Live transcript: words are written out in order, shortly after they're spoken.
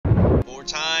for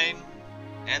time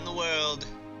and the world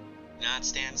do not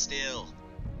stand still.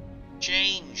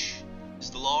 Change is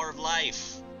the law of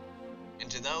life, and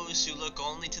to those who look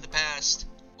only to the past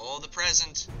or the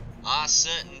present are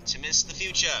certain to miss the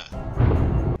future.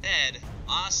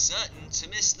 Are certain to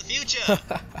miss the future.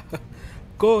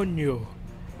 Coño,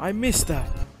 I missed that.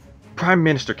 Prime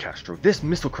Minister Castro, this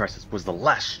missile crisis was the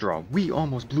last straw. We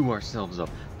almost blew ourselves up.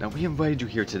 Now we invited you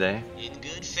here today, In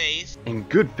good faith. in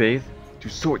good faith, to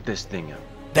sort this thing out.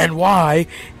 Then why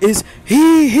is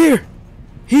he here?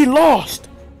 He lost.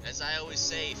 As I always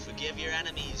say, forgive your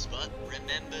enemies, but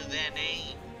remember their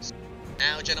names.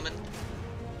 Now, gentlemen,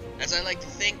 as I like to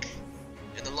think,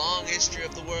 in the long history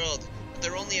of the world,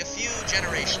 there are only a few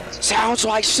generations. Sounds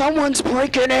like someone's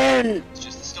breaking in! It's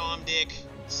just a storm, Dick.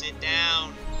 Sit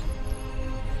down.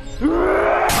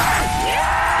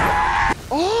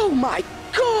 Oh my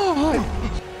god!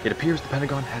 It appears the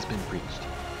Pentagon has been breached.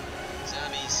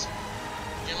 Zombies.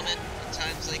 Gentlemen, in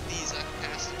times like these, our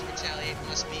capacity to retaliate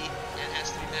must be, and has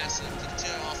to be massive, to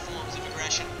deter all forms of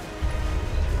aggression.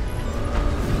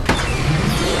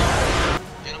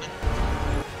 Gentlemen,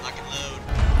 lock and load.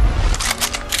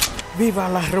 Viva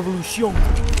la revolución.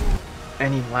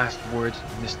 Any last words,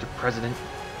 Mr. President?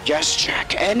 Yes,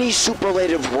 Jack. Any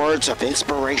superlative words of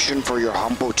inspiration for your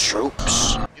humble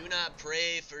troops? Do not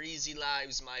pray for easy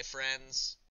lives, my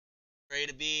friends. Pray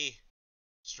to be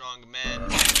strong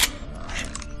men.